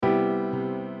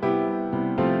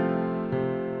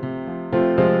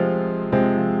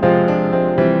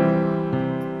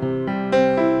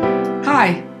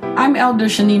I'm Elder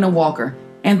Shanina Walker,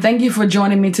 and thank you for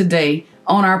joining me today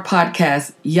on our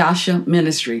podcast, Yasha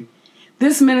Ministry.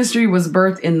 This ministry was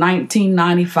birthed in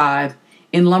 1995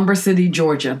 in Lumber City,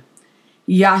 Georgia.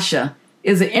 Yasha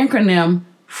is an acronym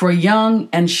for Young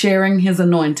and Sharing His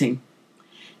Anointing.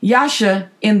 Yasha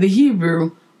in the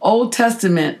Hebrew Old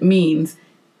Testament means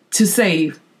to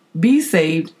save, be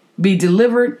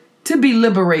delivered, to be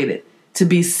liberated, to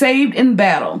be saved in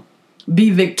battle, be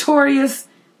victorious,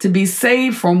 to be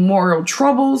saved from moral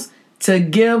troubles, to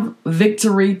give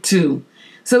victory to.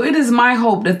 So it is my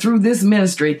hope that through this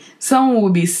ministry, someone will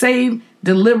be saved,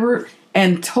 delivered,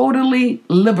 and totally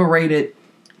liberated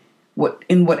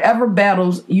in whatever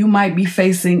battles you might be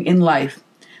facing in life.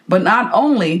 But not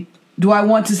only do I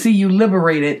want to see you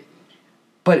liberated,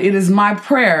 but it is my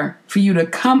prayer for you to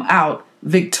come out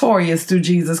victorious through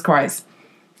Jesus Christ.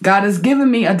 God has given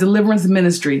me a deliverance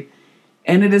ministry,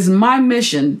 and it is my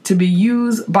mission to be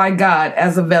used by God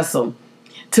as a vessel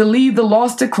to lead the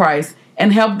lost to Christ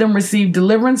and help them receive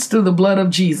deliverance through the blood of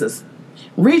Jesus,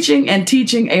 reaching and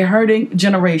teaching a hurting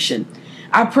generation.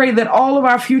 I pray that all of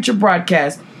our future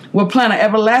broadcasts will plant an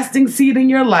everlasting seed in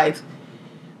your life,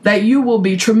 that you will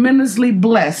be tremendously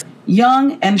blessed.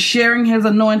 Young and Sharing His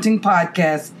Anointing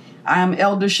podcast. I am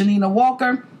Elder Shanina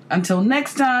Walker. Until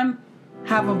next time,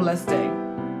 have a blessed day.